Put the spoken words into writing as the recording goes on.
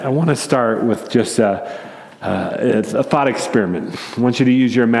I want to start with just a thought experiment. I want you to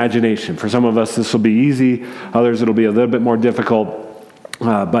use your imagination. For some of us, this will be easy. Others, it'll be a little bit more difficult.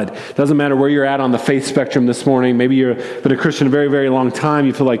 But it doesn't matter where you're at on the faith spectrum this morning. Maybe you've been a Christian a very, very long time.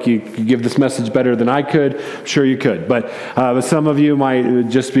 You feel like you could give this message better than I could. I'm sure you could. But some of you might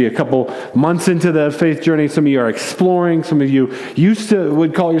just be a couple months into the faith journey. Some of you are exploring. Some of you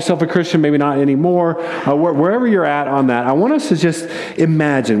would call yourself a Christian, maybe not anymore. Wherever you're at on that, I want us to just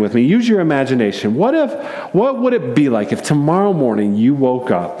imagine with me. Use your imagination. What would it be like if tomorrow morning you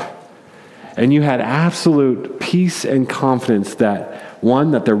woke up and you had absolute peace and confidence that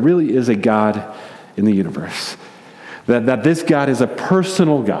there really is a God in the universe. That this God is a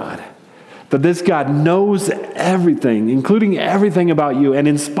personal God. That this God knows everything, including everything about you. And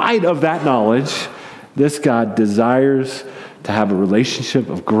in spite of that knowledge, this God desires to have a relationship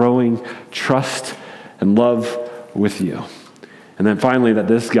of growing trust and love with you. And then finally, that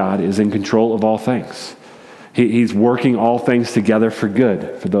this God is in control of all things. He's working all things together for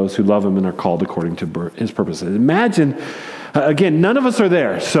good for those who love him and are called according to his purposes. Imagine. Again, none of us are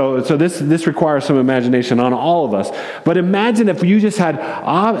there, so this requires some imagination on all of us. But imagine if you just had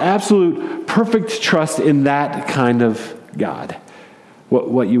absolute perfect trust in that kind of God,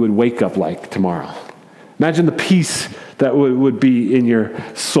 what you would wake up like tomorrow. Imagine the peace that would be in your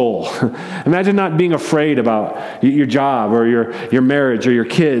soul. Imagine not being afraid about your job or your marriage or your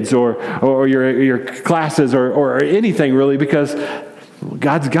kids or your classes or anything really, because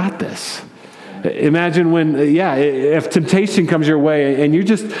God's got this. Imagine if temptation comes your way and you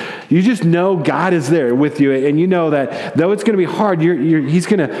just know God is there with you, and you know that though it's going to be hard, He's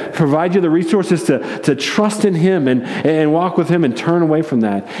going to provide you the resources to trust in Him and walk with Him and turn away from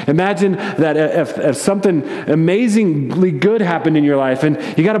that. Imagine that if something amazingly good happened in your life and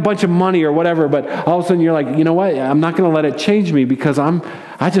you got a bunch of money or whatever, but all of a sudden you're like, you know what? I'm not going to let it change me because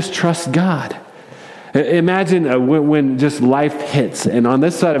I just trust God. Imagine when just life hits, and on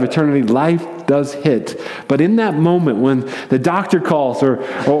this side of eternity, life does hit. But in that moment when the doctor calls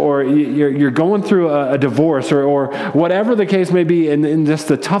or you're going through a divorce or whatever the case may be, in just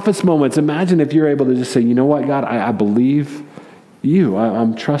the toughest moments, imagine if you're able to just say, you know what, God, I believe you.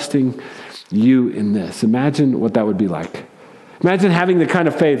 I'm trusting you in this. Imagine what that would be like. Imagine having the kind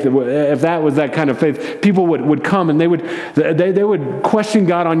of faith, if that was that kind of faith, people would come and they would question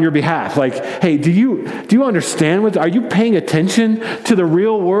God on your behalf. Like, hey, do you understand are you paying attention to the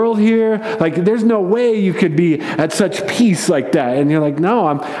real world here? Like, there's no way you could be at such peace like that. And you're like, no,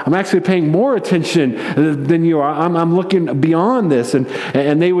 I'm actually paying more attention than you are. I'm looking beyond this.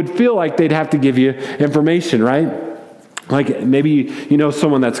 And they would feel like they'd have to give you information, right? Like maybe you know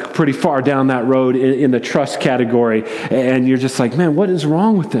someone that's pretty far down that road in the trust category, and you're just like, man, what is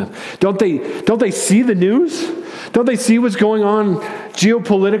wrong with them? Don't they see the news? Don't they see what's going on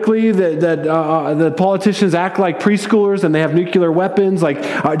geopolitically? That the politicians act like preschoolers and they have nuclear weapons. Like,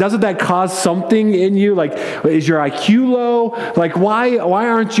 doesn't that cause something in you? Like, is your IQ low? Like, why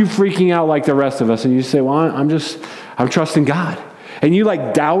aren't you freaking out like the rest of us? And you say, well, I'm trusting God. And you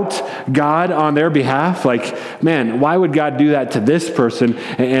like doubt God on their behalf. Like, man, why would God do that to this person?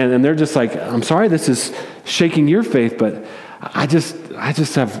 And they're just like, I'm sorry, this is shaking your faith, but I just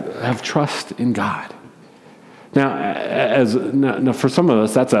have trust in God. Now, for some of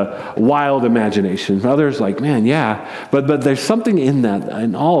us, that's a wild imagination. For others, like, man, yeah. But there's something in that,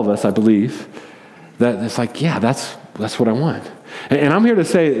 in all of us, I believe, that it's like, yeah, that's what I want. And I'm here to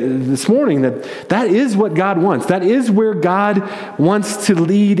say this morning that is what God wants. That is where God wants to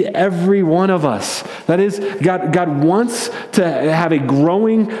lead every one of us. That is, God wants to have a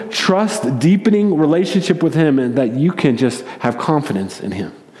growing, trust, deepening relationship with Him, and that you can just have confidence in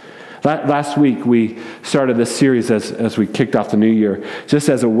Him. Last week, we started this series as we kicked off the new year, just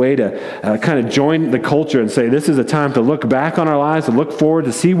as a way to kind of join the culture and say, this is a time to look back on our lives, to look forward,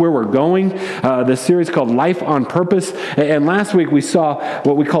 to see where we're going. This series called Life on Purpose. And last week, we saw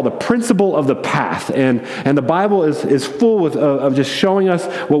what we call the principle of the path. And the Bible is full of just showing us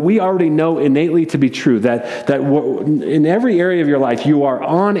what we already know innately to be true, that in every area of your life, you are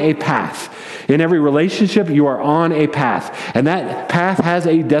on a path. In every relationship, you are on a path. And that path has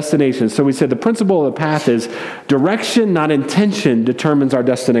a destination. So we said the principle of the path is direction, not intention, determines our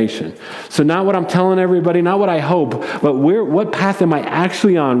destination. So not what I'm telling everybody, not what I hope, but what path am I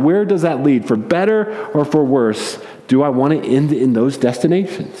actually on? Where does that lead? For better or for worse, do I want to end in those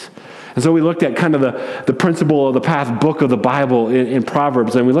destinations? And so we looked at kind of the principle of the path book of the Bible in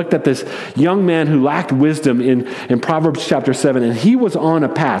Proverbs, and we looked at this young man who lacked wisdom in Proverbs chapter 7, and he was on a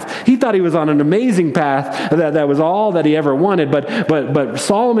path. He thought he was on an amazing path that was all that he ever wanted, but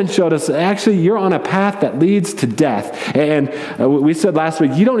Solomon showed us, actually, you're on a path that leads to death. And we said last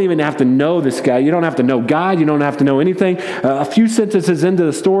week, you don't even have to know this guy. You don't have to know God. You don't have to know anything. A few sentences into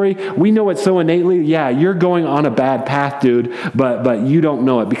the story, we know it so innately. Yeah, you're going on a bad path, dude, but you don't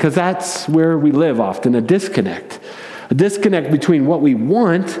know it, because that's where we live often, a disconnect between what we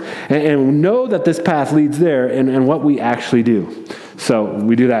want and know that this path leads there and what we actually do. So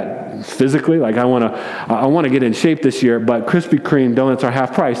we do that physically, like I want to get in shape this year, but Krispy Kreme donuts are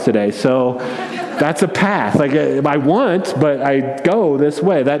half price today, so that's a path. Like I want, but I go this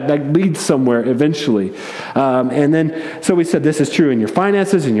way. That leads somewhere eventually. And then, so we said this is true in your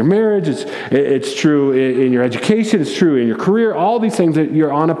finances, in your marriage. It's true in your education. It's true in your career. All these things that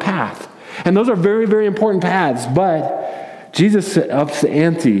you're on a path. And those are very, very important paths. But Jesus ups the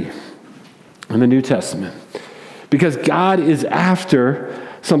ante in the New Testament because God is after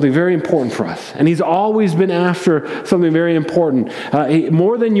something very important for us. And he's always been after something very important.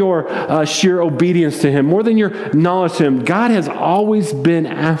 More than your sheer obedience to him, more than your knowledge to him, God has always been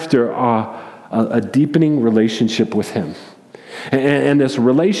after a deepening relationship with him. And this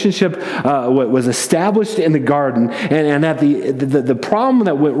relationship was established in the garden, and that the problem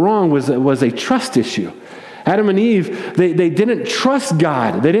that went wrong was a trust issue. Adam and Eve, they didn't trust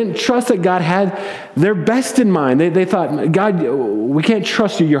God. They didn't trust that God had their best in mind. They thought, God, we can't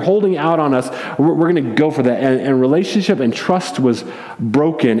trust you. You're holding out on us. We're going to go for that. And relationship and trust was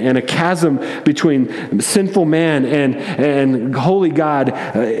broken. And a chasm between sinful man and holy God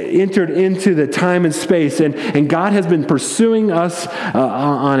entered into the time and space. And God has been pursuing us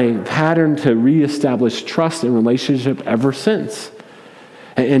on a pattern to reestablish trust and relationship ever since.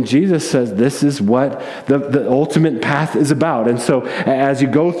 And Jesus says this is what the ultimate path is about. And so as you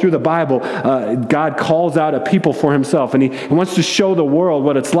go through the Bible, God calls out a people for himself. And he wants to show the world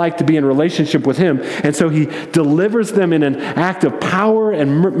what it's like to be in relationship with him. And so he delivers them in an act of power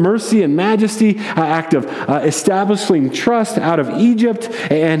and mercy and majesty, an act of establishing trust out of Egypt.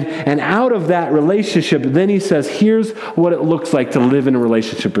 And out of that relationship, then he says, here's what it looks like to live in a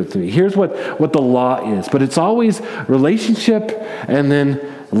relationship with me. Here's what the law is. But it's always relationship and then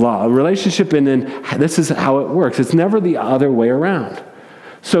law, a relationship, and then this is how it works. It's never the other way around.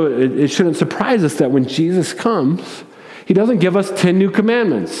 So it shouldn't surprise us that when Jesus comes, he doesn't give us 10 new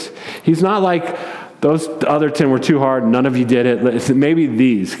commandments. He's not like, those other 10 were too hard, none of you did it. Maybe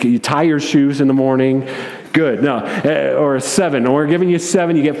these. Can you tie your shoes in the morning? Good. No. Or 7. Or we're giving you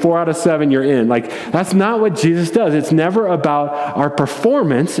 7, you get 4 out of 7, you're in. Like, that's not what Jesus does. It's never about our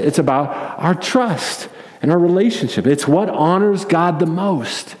performance. It's about our trust and our relationship. It's what honors God the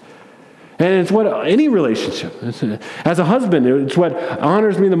most. And it's what any relationship. As a husband, it's what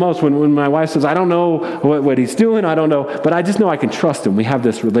honors me the most when my wife says, I don't know what he's doing, I don't know, but I just know I can trust him. We have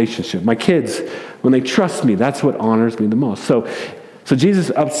this relationship. My kids, when they trust me, that's what honors me the most. So Jesus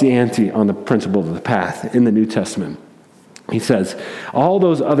ups the ante on the principle of the path in the New Testament. He says, all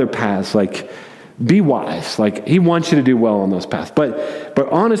those other paths, like, be wise. Like, he wants you to do well on those paths. But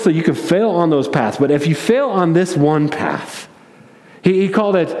honestly, you can fail on those paths. But if you fail on this one path, he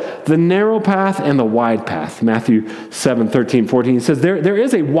called it the narrow path and the wide path. Matthew 7, 13, 14. He says, there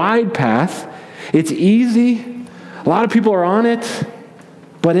is a wide path. It's easy. A lot of people are on it.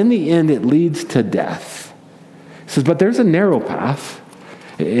 But in the end, it leads to death. He says, but there's a narrow path.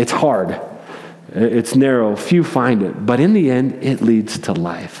 It's hard. It's narrow. Few find it. But in the end, it leads to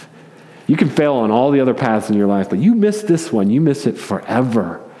life. You can fail on all the other paths in your life, but you miss this one. You miss it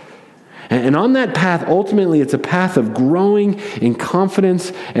forever. And on that path, ultimately, it's a path of growing in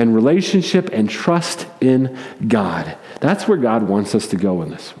confidence and relationship and trust in God. That's where God wants us to go in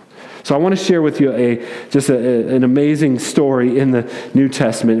this. So I want to share with you an amazing story in the New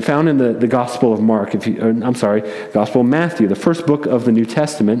Testament, found in the Gospel of Mark. Gospel of Matthew, the first book of the New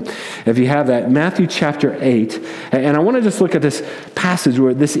Testament. If you have that, Matthew chapter 8. And I want to just look at this passage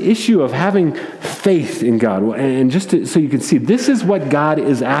where this issue of having faith in God, and just so you can see, this is what God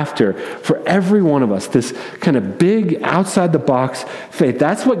is after for every one of us. This kind of big, outside the box faith.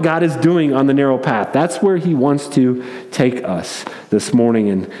 That's what God is doing on the narrow path. That's where he wants to take us this morning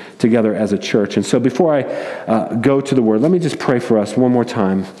and together as a church. And so before I go to the word, let me just pray for us one more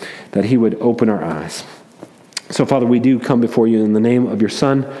time that he would open our eyes. So Father, we do come before you in the name of your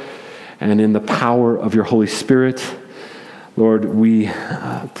Son and in the power of your Holy Spirit. Lord, we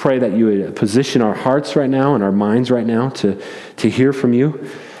pray that you would position our hearts right now and our minds right now to hear from you,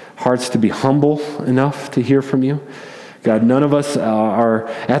 hearts to be humble enough to hear from you. God, none of us are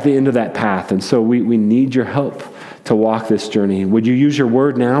at the end of that path, and so we need your help to walk this journey. Would you use your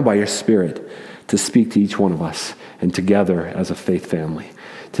word now by your Spirit to speak to each one of us and together as a faith family,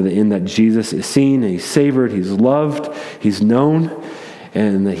 to the end that Jesus is seen, and he's savored, he's loved, he's known,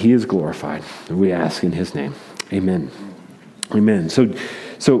 and that he is glorified. We ask in his name. Amen. Amen.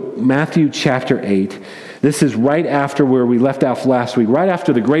 So Matthew chapter 8, this is right after where we left off last week, right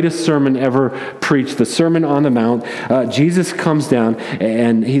after the greatest sermon ever preached, the Sermon on the Mount. Jesus comes down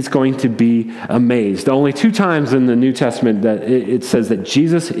and he's going to be amazed. Only 2 times in the New Testament that it says that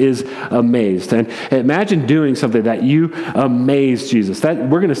Jesus is amazed. And imagine doing something that you amaze Jesus. That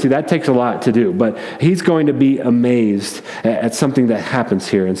we're going to see that takes a lot to do, but he's going to be amazed at something that happens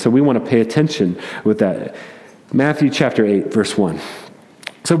here. And so we want to pay attention with that. Matthew chapter 8, verse 1.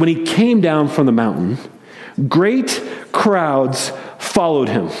 So when he came down from the mountain, great crowds followed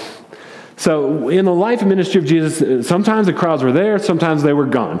him. So in the life and ministry of Jesus, sometimes the crowds were there, sometimes they were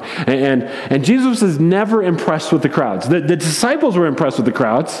gone. And Jesus is never impressed with the crowds. The disciples were impressed with the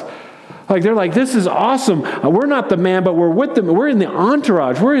crowds. Like, they're like, this is awesome. We're not the man, but we're with them. We're in the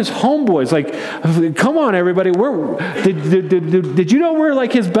entourage. We're his homeboys. Like, come on, everybody. Did you know we're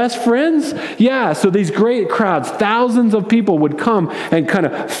like his best friends? Yeah. So these great crowds, thousands of people would come and kind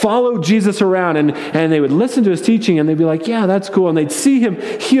of follow Jesus around, and they would listen to his teaching, and they'd be like, yeah, that's cool. And they'd see him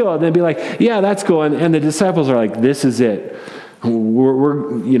heal, and they'd be like, yeah, that's cool. And the disciples are like, this is it.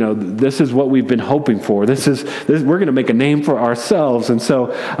 This is what we've been hoping for. We're going to make a name for ourselves. And so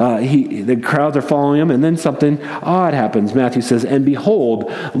the crowds are following him, and then something odd happens. Matthew says, and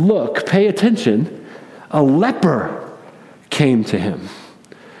behold, look, pay attention, a leper came to him.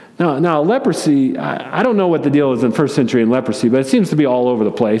 Now, leprosy, I don't know what the deal is in first century in leprosy, but it seems to be all over the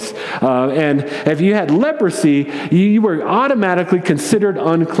place. And if you had leprosy, you were automatically considered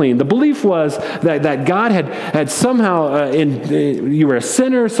unclean. The belief was that God had somehow, you were a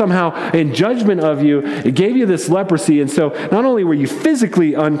sinner, somehow in judgment of you, it gave you this leprosy. And so not only were you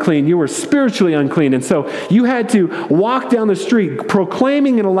physically unclean, you were spiritually unclean. And so you had to walk down the street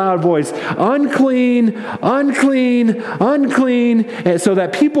proclaiming in a loud voice, unclean, unclean, unclean, so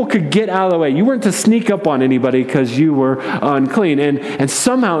that people could get out of the way. You weren't to sneak up on anybody because you were unclean. And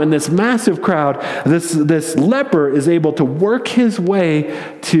somehow in this massive crowd, this leper is able to work his way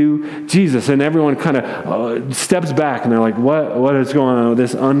to Jesus. And everyone kind of steps back and they're like, what is going on with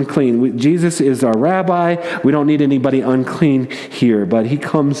this unclean? Jesus is our rabbi. We don't need anybody unclean here. But he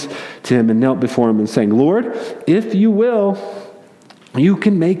comes to him and knelt before him and saying, Lord, if you will, you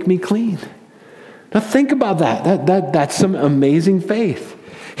can make me clean. Now think about that. That's some amazing faith.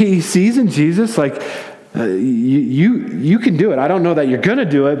 He sees in Jesus like, you can do it. I don't know that you're going to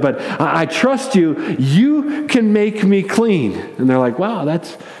do it, but I trust you. You can make me clean. And they're like, wow,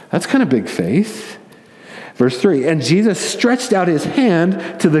 that's kind of big faith. Verse 3, and Jesus stretched out his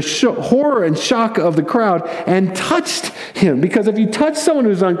hand to the horror and shock of the crowd and touched him. Because if you touch someone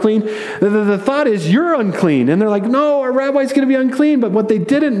who's unclean, the thought is you're unclean. And they're like, no, our rabbi's going to be unclean. But what they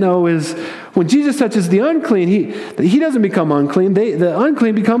didn't know is when Jesus touches the unclean, he doesn't become unclean. The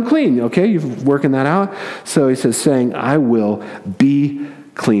unclean become clean. Okay, you're working that out. So he says, saying, I will be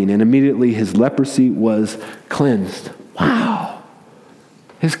clean. And immediately his leprosy was cleansed. Wow.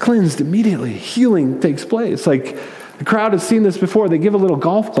 Is cleansed immediately. Healing takes place. Like the crowd has seen this before. They give a little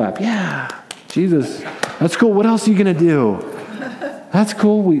golf clap. Yeah, Jesus, that's cool. What else are you going to do? That's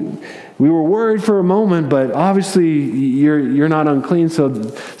cool. We were worried for a moment, but obviously you're not unclean, so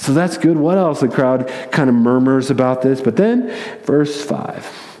that's good. What else? The crowd kind of murmurs about this. But then, verse 5,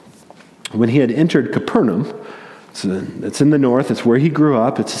 when he had entered Capernaum, it's in the north. It's where he grew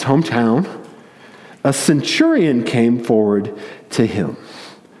up. It's his hometown. A centurion came forward to him.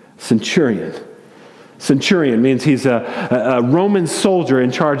 Centurion. Centurion means he's a Roman soldier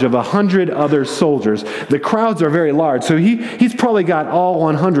in charge of 100 other soldiers. The crowds are very large, so he's probably got all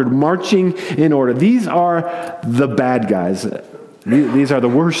 100 marching in order. These are the bad guys. These are the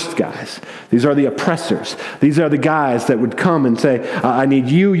worst guys. These are the oppressors. These are the guys that would come and say, I need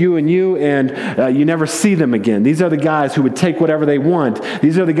you, you, and you, and you never see them again. These are the guys who would take whatever they want.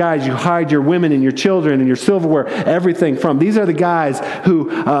 These are the guys you hide your women and your children and your silverware, everything from. These are the guys who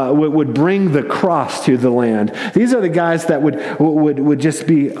would bring the cross to the land. These are the guys that would just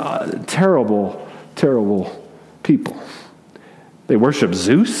be terrible, terrible people. They worship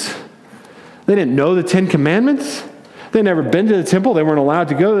Zeus. They didn't know the 10 Commandments. They'd never been to the temple. They weren't allowed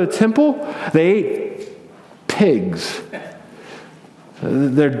to go to the temple. They ate pigs.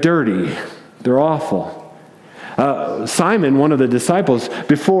 They're dirty. They're awful. Simon, one of the disciples,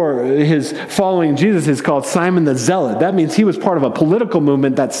 before his following Jesus, is called Simon the Zealot. That means he was part of a political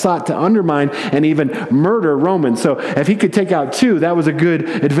movement that sought to undermine and even murder Romans. So if he could take out two, that was a good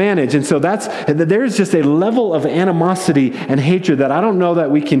advantage. And so there's just a level of animosity and hatred that I don't know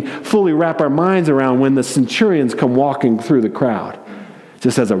that we can fully wrap our minds around when the centurions come walking through the crowd.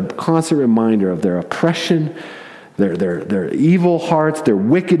 Just as a constant reminder of their oppression, their evil hearts, their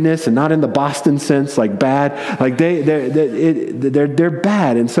wickedness, and not in the Boston sense, like bad. Like they're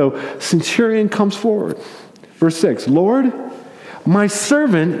bad. And so centurion comes forward. Verse 6, Lord, my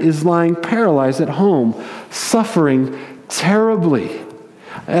servant is lying paralyzed at home, suffering terribly.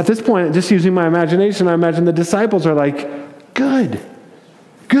 At this point, just using my imagination, I imagine the disciples are like, good.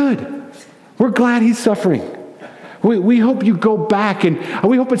 We're glad he's suffering. We hope you go back, and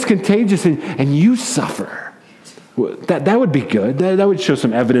we hope it's contagious and you suffer. That would be good. That would show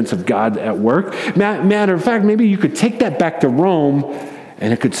some evidence of God at work. Matter of fact, maybe you could take that back to Rome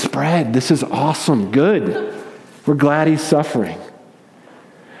and it could spread. This is awesome. Good. We're glad he's suffering.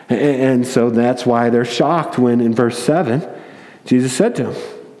 And so that's why they're shocked when in verse 7, Jesus said to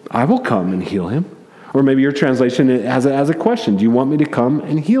him, I will come and heal him. Or maybe your translation has a question. Do you want me to come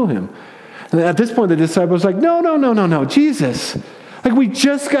and heal him? And at this point, the disciples are like, no, Jesus. Like, we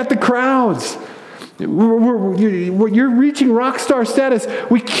just got the crowds. You're reaching rock star status.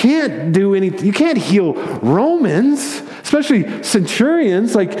 We can't do anything. You can't heal Romans, especially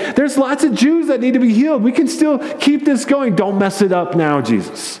centurions. Like, there's lots of Jews that need to be healed. We can still keep this going. Don't mess it up now,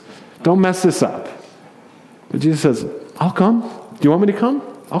 Jesus. Don't mess this up. But Jesus says, I'll come. Do you want me to come?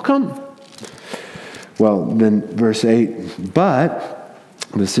 I'll come. Well, then verse 8, but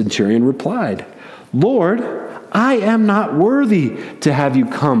the centurion replied, Lord, I am not worthy to have you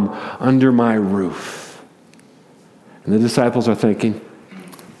come under my roof. And the disciples are thinking,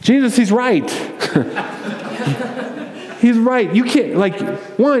 Jesus, he's right. He's right. You can't, like,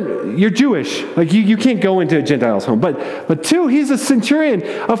 one, you're Jewish. Like, you can't go into a Gentile's home. But two, he's a centurion.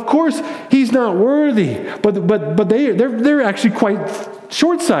 Of course, he's not worthy. But they're actually quite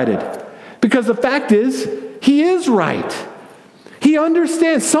short-sighted. Because the fact is, he is right. He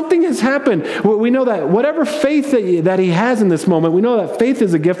understands something has happened. We know that whatever faith that he has in this moment, we know that faith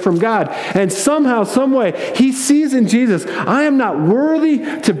is a gift from God. And somehow, some way, he sees in Jesus, I am not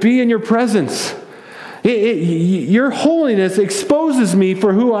worthy to be in your presence. Your holiness exposes me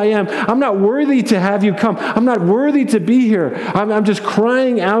for who I am. I'm not worthy to have you come. I'm not worthy to be here. I'm just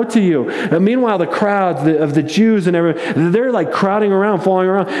crying out to you. And meanwhile, the crowds of the Jews and everyone, they're like crowding around, following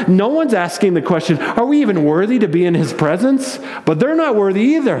around. No one's asking the question, are we even worthy to be in his presence? But they're not worthy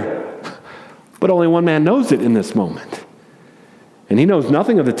either. But only one man knows it in this moment. And he knows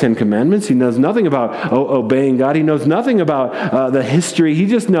nothing of the Ten Commandments. He knows nothing about obeying God. He knows nothing about the history. He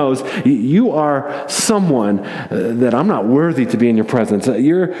just knows you are someone that I'm not worthy to be in your presence.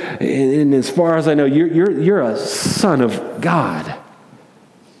 And as far as I know, you're a son of God.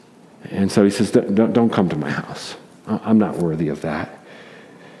 And so he says, don't come to my house. I'm not worthy of that.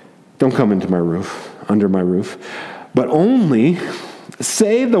 Don't come into my roof, under my roof. But only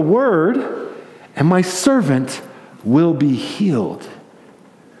say the word, and my servant will be healed.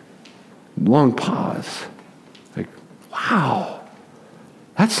 Long pause. Like, wow,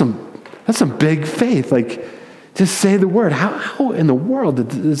 that's some big faith. Like, just say the word. How in the world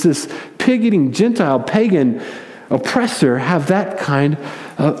does this pig-eating Gentile pagan oppressor have that kind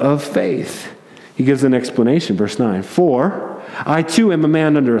of faith? He gives an explanation, verse 9. For I too am a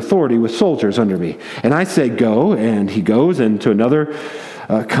man under authority with soldiers under me. And I say, go, and he goes, and to another,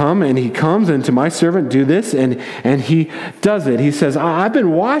 come, and he comes, and to my servant, do this, and he does it. He says, I've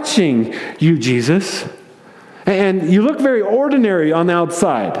been watching you, Jesus, and you look very ordinary on the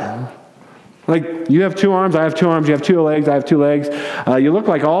outside. Like, you have two arms, I have two arms, you have two legs, I have two legs. You look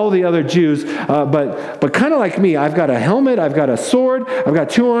like all the other Jews, but kind of like me. I've got a helmet, I've got a sword, I've got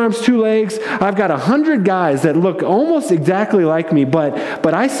two arms, two legs. I've got 100 guys that look almost exactly like me,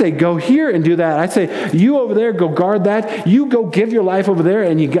 but I say, go here and do that. I say, you over there, go guard that. You go give your life over there,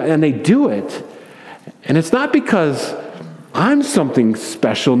 and they do it. And it's not because I'm something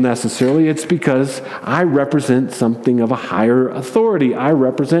special necessarily. It's because I represent something of a higher authority. I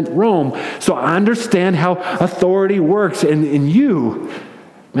represent Rome. So I understand how authority works. And in you,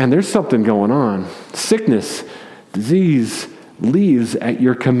 man, there's something going on. Sickness, disease leaves at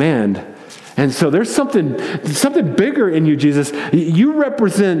your command. And so there's something bigger in you, Jesus. You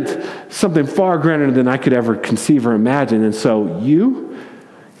represent something far greater than I could ever conceive or imagine. And so you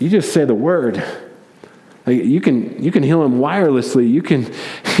just say the word. You can heal them wirelessly.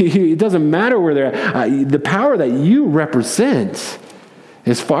 It doesn't matter where they're at. The power that you represent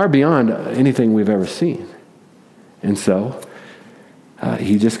is far beyond anything we've ever seen. And so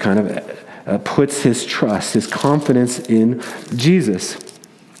he just kind of puts his trust, his confidence in Jesus.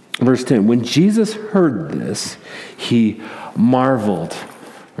 Verse 10, when Jesus heard this, he marveled.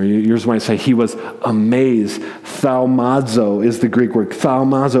 Or yours might say he was amazed. Thaumazo is the Greek word.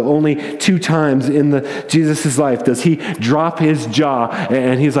 Thaumazo. Only 2 times in Jesus' life does he drop his jaw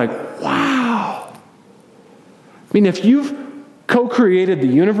and he's like, wow. I mean, if you've co-created the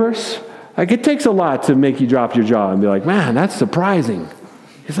universe, like it takes a lot to make you drop your jaw and be like, man, that's surprising.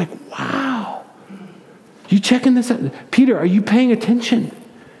 He's like, wow. You checking this out? Peter, are you paying attention?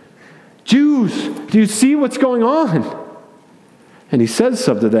 Jews, do you see what's going on? And he says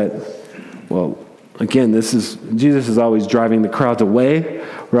something that, well, again, Jesus is always driving the crowds away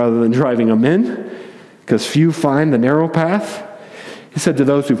rather than driving them in, because few find the narrow path. He said to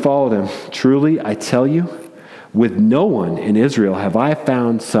those who followed him, truly, I tell you, with no one in Israel have I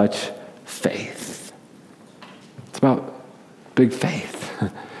found such faith. It's about big faith.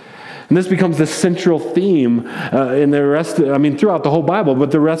 And this becomes the central theme in the rest, throughout the whole Bible,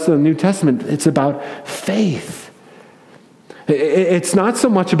 but the rest of the New Testament, it's about faith. It's not so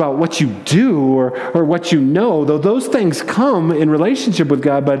much about what you do or what you know, though those things come in relationship with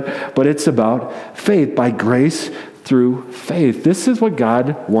God, but it's about faith, by grace through faith. This is what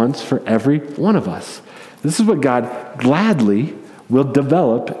God wants for every one of us. This is what God gladly will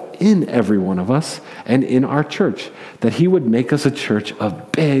develop in every one of us and in our church, that he would make us a church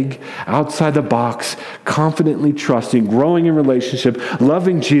of big, outside the box, confidently trusting, growing in relationship,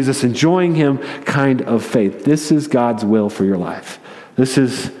 loving Jesus, enjoying him kind of faith. This is God's will for your life. This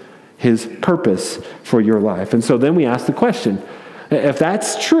is his purpose for your life. And so then we ask the question, if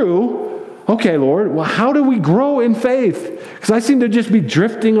that's true, okay, Lord, well, how do we grow in faith? Because I seem to just be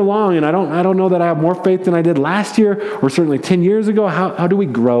drifting along, and I don't know that I have more faith than I did last year, or certainly 10 years ago. How do we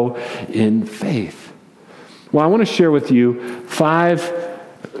grow in faith? Well, I want to share with you 5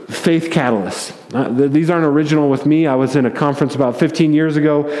 faith catalysts. These aren't original with me. I was in a conference about 15 years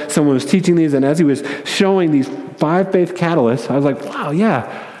ago. Someone was teaching these, and as he was showing these 5 faith catalysts, I was like, wow,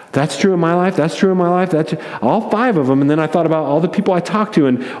 yeah. That's true in my life. That's true in my life. That's all 5 of them. And then I thought about all the people I talk to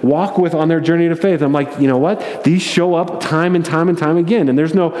and walk with on their journey to faith. I'm like, you know what? These show up time and time and time again. And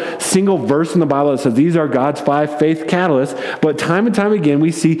there's no single verse in the Bible that says these are God's 5 faith catalysts. But time and time again,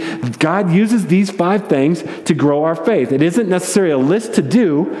 we see God uses these 5 things to grow our faith. It isn't necessarily a list to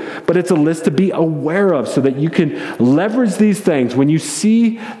do, but it's a list to be aware of so that you can leverage these things. When you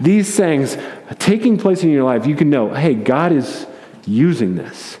see these things taking place in your life, you can know, hey, God is using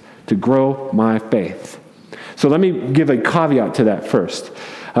this to grow my faith. So let me give a caveat to that first.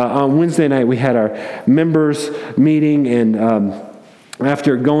 On Wednesday night, we had our members meeting, and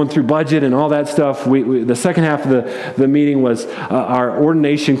after going through budget and all that stuff, the second half of the meeting was our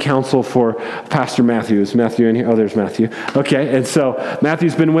ordination council for Pastor Matthew. Is Matthew in here? Oh, there's Matthew. Okay, and so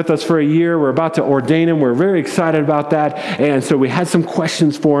Matthew's been with us for a year. We're about to ordain him. We're very excited about that. And so we had some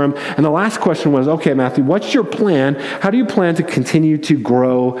questions for him. And the last question was, okay, Matthew, what's your plan? How do you plan to continue to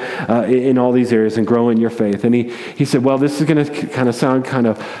grow in all these areas and grow in your faith? And he said, well, this is going to kind of sound kind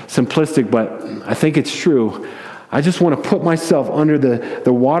of simplistic, but I think it's true. I just want to put myself under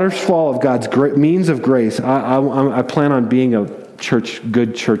the waterfall of God's means of grace. I plan on being a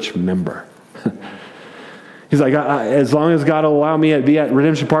good church member. He's like, as long as God will allow me to be at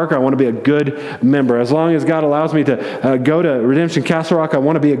Redemption Park, I want to be a good member. As long as God allows me to go to Redemption Castle Rock, I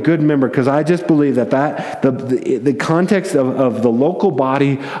want to be a good member, because I just believe that the context of the local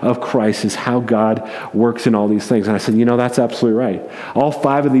body of Christ is how God works in all these things. And I said, that's absolutely right. All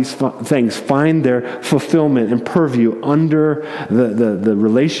 5 of these things find their fulfillment and purview under the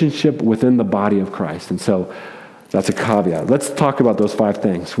relationship within the body of Christ. And so that's a caveat. Let's talk about those 5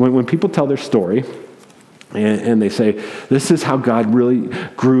 things. When people tell their story, and they say, this is how God really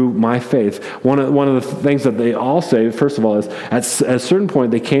grew my faith. One of the things that they all say, first of all, is at a certain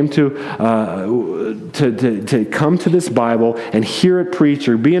point they came to come to this Bible and hear it preached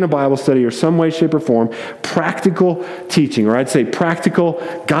or be in a Bible study or some way, shape, or form, practical teaching, or I'd say practical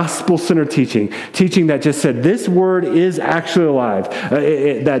gospel-centered teaching that just said this word is actually alive.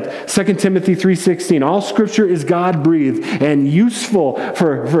 That 2 Timothy 3:16, all Scripture is God-breathed and useful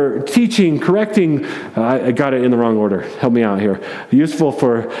for teaching, correcting. I got it in the wrong order. Help me out here. Useful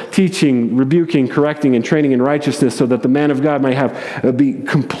for teaching, rebuking, correcting, and training in righteousness, so that the man of God might be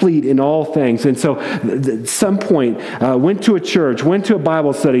complete in all things. And so at some point, went to a church, went to a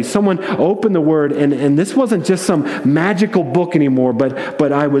Bible study, someone opened the Word, and this wasn't just some magical book anymore,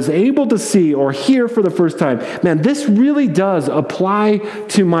 but I was able to see or hear for the first time, man, this really does apply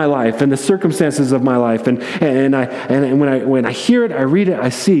to my life and the circumstances of my life. And when I hear it, I read it, I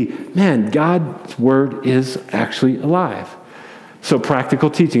see, man, God's Word is actually alive. So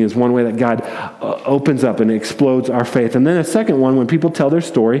practical teaching is one way that God opens up and explodes our faith. And then a second one, when people tell their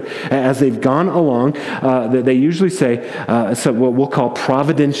story, as they've gone along, they usually say what we'll call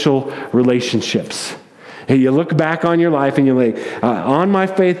providential relationships. You look back on your life and you're like, on my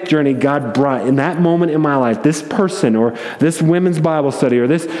faith journey, God brought in that moment in my life, this person or this women's Bible study or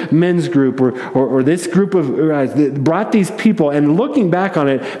this men's group or this group of brought these people. And looking back on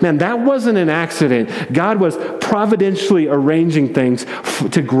it, man, that wasn't an accident. God was providentially arranging things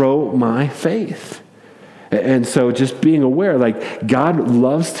to grow my faith. And so just being aware, like God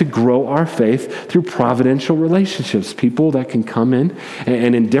loves to grow our faith through providential relationships, people that can come in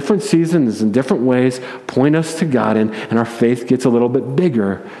and in different seasons, in different ways, point us to God, and our faith gets a little bit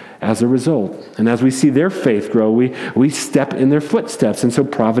bigger as a result. And as we see their faith grow, we step in their footsteps. And so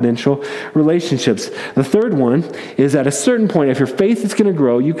providential relationships. The third one is at a certain point, if your faith is going to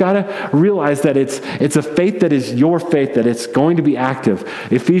grow, you got to realize that it's a faith that is your faith, that it's going to be active.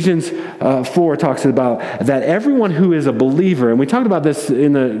 Ephesians 4 talks about that everyone who is a believer, and we talked about this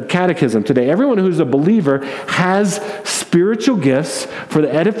in the catechism today, everyone who's a believer has spiritual gifts for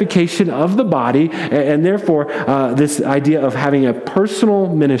the edification of the body, and therefore this idea of having a personal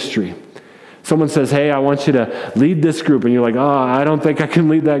ministry. Someone says, hey, I want you to lead this group. And you're like, oh, I don't think I can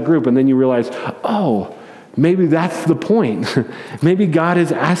lead that group. And then you realize, oh, maybe that's the point. Maybe God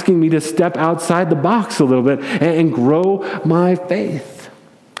is asking me to step outside the box a little bit and grow my faith.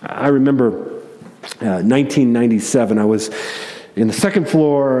 I remember 1997, I was in the second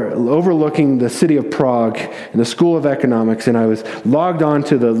floor overlooking the city of Prague in the School of Economics, and I was logged on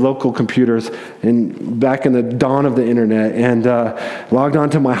to the local computers back in the dawn of the internet, and logged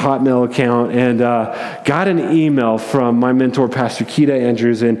onto my Hotmail account and got an email from my mentor, Pastor Keita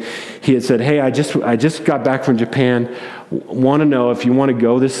Andrews, and he had said, hey, I just got back from Japan, want to know if you want to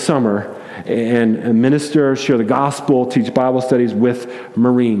go this summer and minister, share the gospel, teach Bible studies with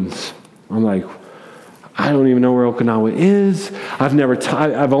Marines. I'm like, I don't even know where Okinawa is.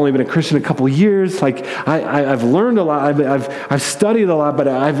 I've only been a Christian a couple of years. Like I've learned a lot. I've studied a lot, but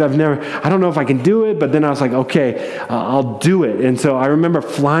I don't know if I can do it. But then I was like, okay, I'll do it. And so I remember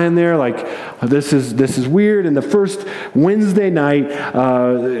flying there. Like this is weird. And the first Wednesday night,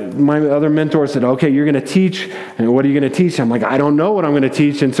 my other mentor said, okay, you're going to teach. And what are you going to teach? I'm like, I don't know what I'm going to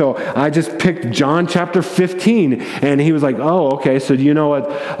teach. And so I just picked John chapter 15. And he was like, oh, okay. So do you know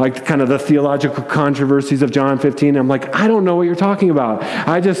what, like kind of the theological controversy of John 15. I'm like, I don't know what you're talking about.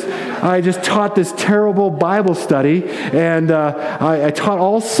 I just taught this terrible Bible study, and I taught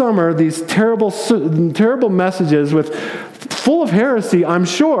all summer these terrible messages full of heresy, I'm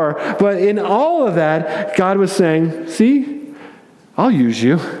sure. But in all of that, God was saying, see, I'll use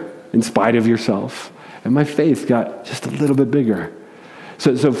you in spite of yourself. And my faith got just a little bit bigger.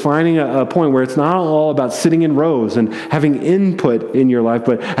 So finding a point where it's not all about sitting in rows and having input in your life,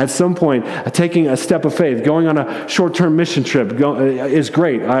 but at some point taking a step of faith, going on a short-term mission trip is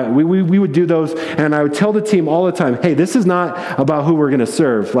great. We would do those, and I would tell the team all the time, hey, this is not about who we're going to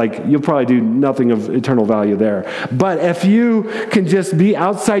serve. Like, you'll probably do nothing of eternal value there. But if you can just be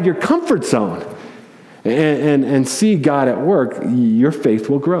outside your comfort zone and see God at work, your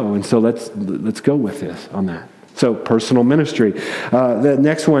faith will grow. And so let's go with this on that. So personal ministry. The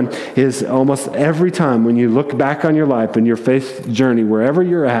next one is almost every time when you look back on your life and your faith journey, wherever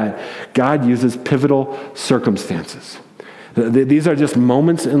you're at, God uses pivotal circumstances. These are just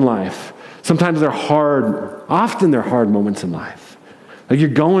moments in life. Sometimes they're hard. Often they're hard moments in life. Like you're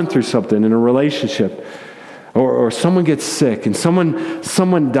going through something in a relationship, or someone gets sick and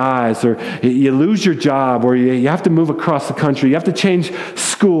someone dies, or you lose your job, or you have to move across the country, you have to change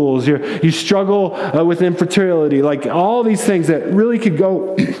schools, you struggle with infertility, like all these things that really could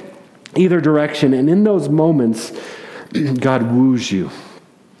go either direction. And in those moments, God woos you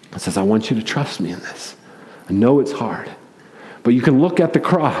and says, I want you to trust me in this. I know it's hard, but you can look at the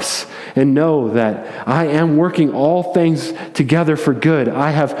cross and know that I am working all things together for good.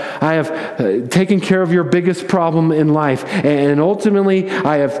 I have taken care of your biggest problem in life. And ultimately,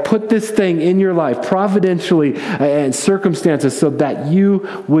 I have put this thing in your life providentially and circumstances so that you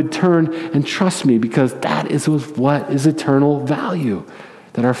would turn and trust me, because that is what is eternal value,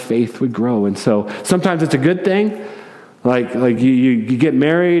 that our faith would grow. And so sometimes it's a good thing. Like you get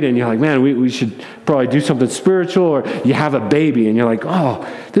married and you're like, man, we should probably do something spiritual. Or you have a baby and you're like, oh,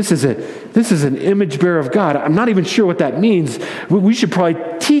 this is an image bearer of God. I'm not even sure what that means. We should probably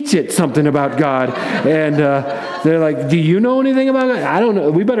teach it something about God. And they're like, do you know anything about God? I don't know.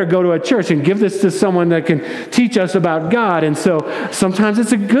 We better go to a church and give this to someone that can teach us about God. And so sometimes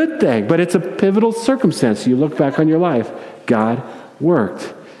it's a good thing, but it's a pivotal circumstance. You look back on your life, God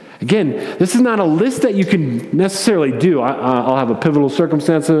worked. Again, this is not a list that you can necessarily do. I'll have a pivotal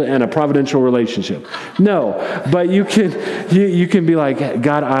circumstance and a providential relationship. No, but you can be like,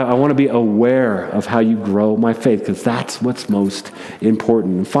 God, I want to be aware of how you grow my faith, because that's what's most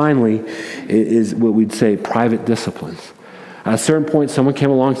important. And finally, is what we'd say private disciplines. At a certain point, someone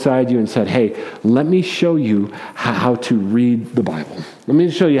came alongside you and said, hey, let me show you how to read the Bible. Let me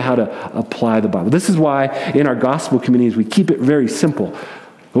show you how to apply the Bible. This is why in our gospel communities, we keep it very simple.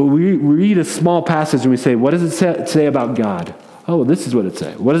 We read a small passage and we say, what does it say about God? Oh, this is what it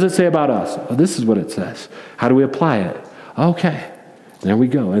says. What does it say about us? Oh, this is what it says. How do we apply it? Okay, there we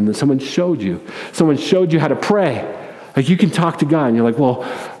go. And then someone showed you how to pray. Like you can talk to God and you're like, well,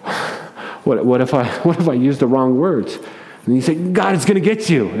 what if I use the wrong words? And you say, God is going to get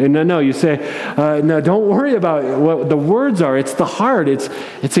you. And no, you say, no, don't worry about what the words are. It's the heart.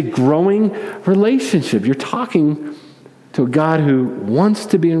 It's a growing relationship. You're talking to a God who wants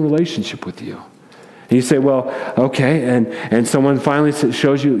to be in relationship with you. And you say, well, okay, and someone finally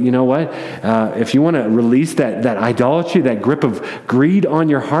shows you, you know what? If you want to release that idolatry, that grip of greed on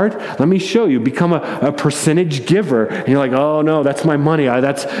your heart, let me show you. Become a percentage giver. And you're like, oh no, that's my money.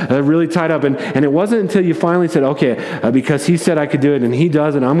 That's really tied up. And it wasn't until you finally said, okay, because he said I could do it and he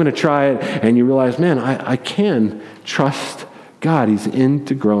does, and I'm going to try it. And you realize, man, I can trust God. He's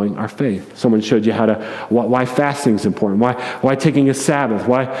into growing our faith. Someone showed you why fasting is important, why taking a Sabbath,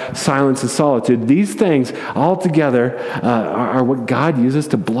 why silence and solitude. These things all together are what God uses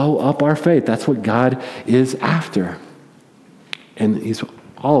to blow up our faith. That's what God is after. And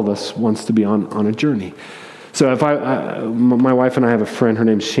all of us wants to be on a journey. So if my wife and I have a friend, her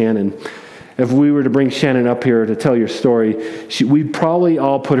name's Shannon. If we were to bring Shannon up here to tell your story, we'd probably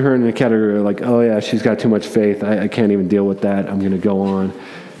all put her in the category like, oh yeah, she's got too much faith. I can't even deal with that. I'm going to go on.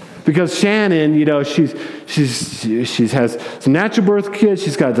 Because Shannon, she has some natural birth kids.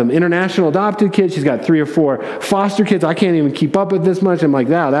 She's got some international adopted kids. She's got 3 or 4 foster kids. I can't even keep up with this much. I'm like,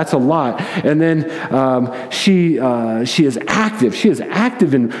 wow, that's a lot. And then she is active. She is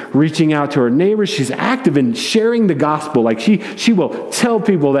active in reaching out to her neighbors. She's active in sharing the gospel. Like she will tell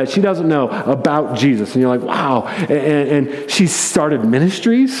people that she doesn't know about Jesus. And you're like, wow. And she started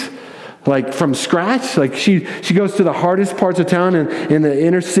ministries. Like from scratch, like she goes to the hardest parts of town in the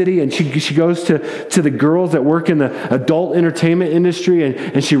inner city, and she goes to the girls that work in the adult entertainment industry,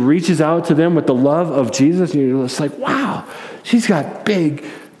 and she reaches out to them with the love of Jesus. And you're just like, wow, she's got big,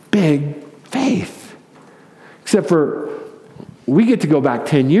 big faith. Except for we get to go back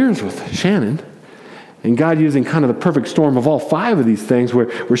 10 years with Shannon. And God using kind of the perfect storm of all 5 of these things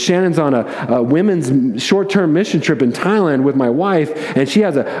where Shannon's on a women's short-term mission trip in Thailand with my wife, and she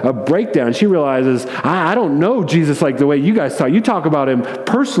has a breakdown. She realizes, I don't know Jesus like the way you guys talk. You talk about him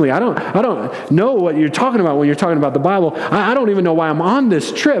personally. I don't know what you're talking about when you're talking about the Bible. I don't even know why I'm on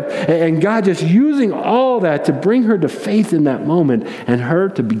this trip. And God just using all that to bring her to faith in that moment and her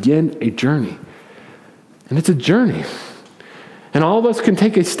to begin a journey. And it's a journey. And all of us can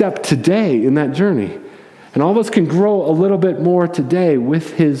take a step today in that journey. And all of us can grow a little bit more today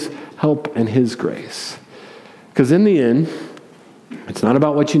with his help and his grace. Because in the end, it's not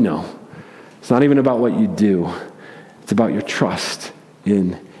about what you know. It's not even about what you do. It's about your trust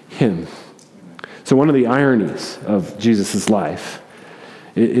in him. So one of the ironies of Jesus' life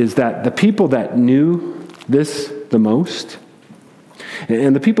is that the people that knew this the most,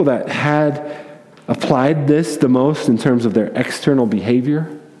 and the people that had applied this the most in terms of their external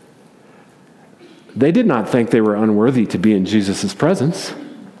behavior, they did not think they were unworthy to be in Jesus' presence.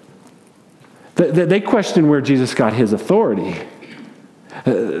 They questioned where Jesus got his authority.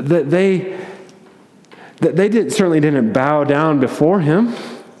 They certainly didn't bow down before him.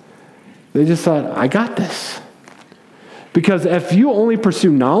 They just thought, I got this. Because if you only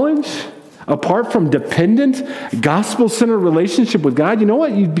pursue knowledge apart from dependent, gospel-centered relationship with God, you know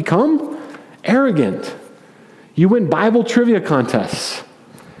what you become? Arrogant. You win Bible trivia contests.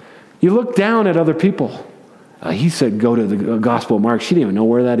 You look down at other people. He said, go to the Gospel of Mark. She didn't even know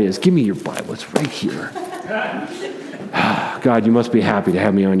where that is. Give me your Bible. It's right here. God, you must be happy to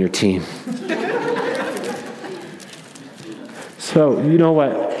have me on your team. So, you know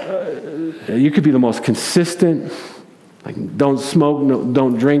what? You could be the most consistent, like don't smoke, no,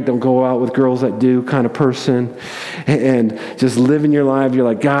 don't drink, don't go out with girls that do kind of person, and just living your life. You're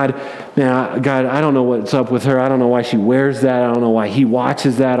like, God, I don't know what's up with her. I don't know why she wears that. I don't know why he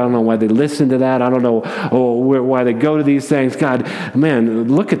watches that. I don't know why they listen to that. I don't know why they go to these things. God, man,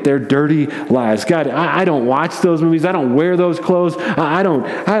 look at their dirty lives. God, I don't watch those movies. I don't wear those clothes. I don't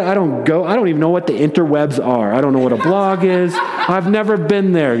go. I don't even know what the interwebs are. I don't know what a blog is. I've never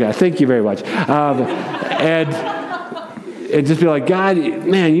been there. God, thank you very much. And just be like, God,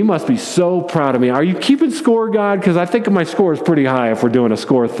 man, you must be so proud of me. Are you keeping score, God? Because I think my score is pretty high if we're doing a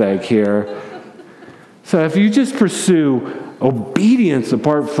score thing here. So if you just pursue obedience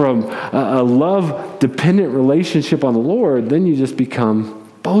apart from a love-dependent relationship on the Lord, then you just become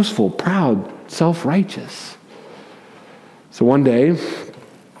boastful, proud, self-righteous. So one day,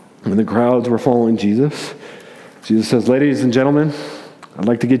 when the crowds were following Jesus, Jesus says, ladies and gentlemen, I'd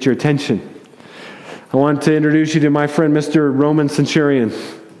like to get your attention. I want to introduce you to my friend, Mr. Roman Centurion.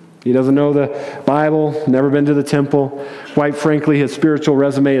 He doesn't know the Bible, never been to the temple. Quite frankly, his spiritual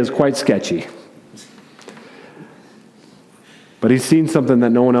resume is quite sketchy. But he's seen something that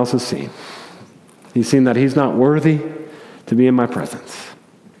no one else has seen. He's seen that he's not worthy to be in my presence.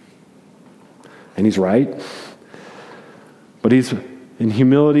 And he's right. But he's, in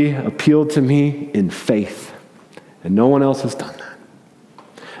humility, appealed to me in faith. And no one else has done that.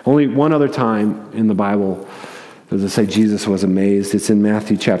 Only one other time in the Bible does it say Jesus was amazed. It's in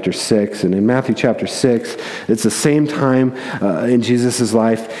Matthew chapter 6. And in Matthew chapter 6, it's the same time in Jesus'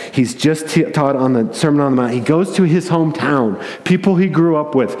 life. He's just taught on the Sermon on the Mount. He goes to his hometown, people he grew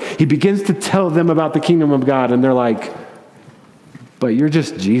up with. He begins to tell them about the kingdom of God. And they're like, but you're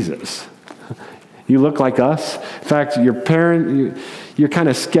just Jesus. You look like us. In fact, your kind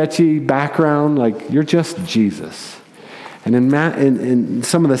of sketchy background, like you're just Jesus. And in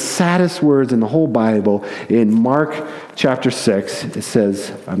some of the saddest words in the whole Bible, in Mark chapter 6, it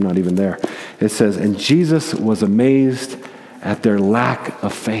says, I'm not even there. It says, and Jesus was amazed at their lack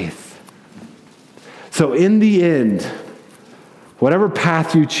of faith. So in the end, whatever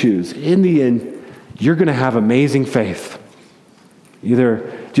path you choose, in the end, you're going to have amazing faith.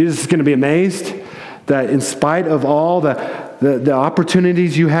 Either Jesus is going to be amazed that in spite of all the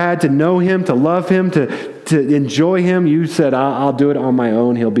opportunities you had to know him, to love him, to enjoy him, you said, I'll do it on my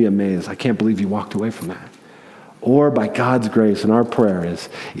own. He'll be amazed. I can't believe you walked away from that. Or by God's grace, and our prayer is,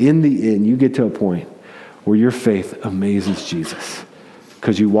 in the end, you get to a point where your faith amazes Jesus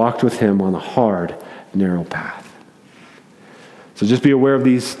because you walked with him on a hard, narrow path. So just be aware of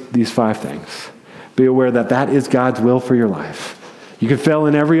these 5 things. Be aware that is God's will for your life. You can fail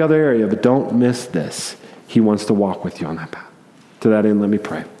in every other area, but don't miss this. He wants to walk with you on that path. To that end, let me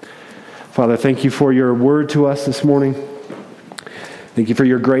pray. Father, thank you for your word to us this morning. Thank you for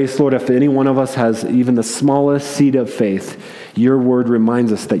your grace, Lord. If any one of us has even the smallest seed of faith, your word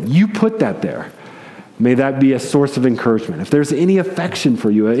reminds us that you put that there. May that be a source of encouragement. If there's any affection for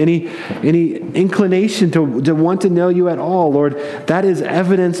you, any inclination to want to know you at all, Lord, that is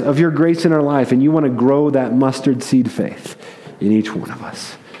evidence of your grace in our life, and you want to grow that mustard seed faith in each one of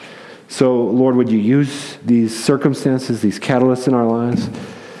us. So, Lord, would you use these circumstances, these catalysts in our lives?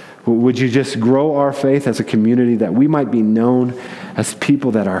 Would you just grow our faith as a community that we might be known as people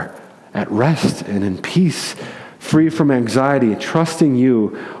that are at rest and in peace, free from anxiety, trusting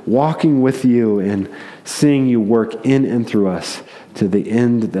you, walking with you, and seeing you work in and through us to the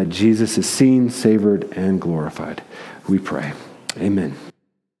end that Jesus is seen, savored, and glorified. We pray. Amen.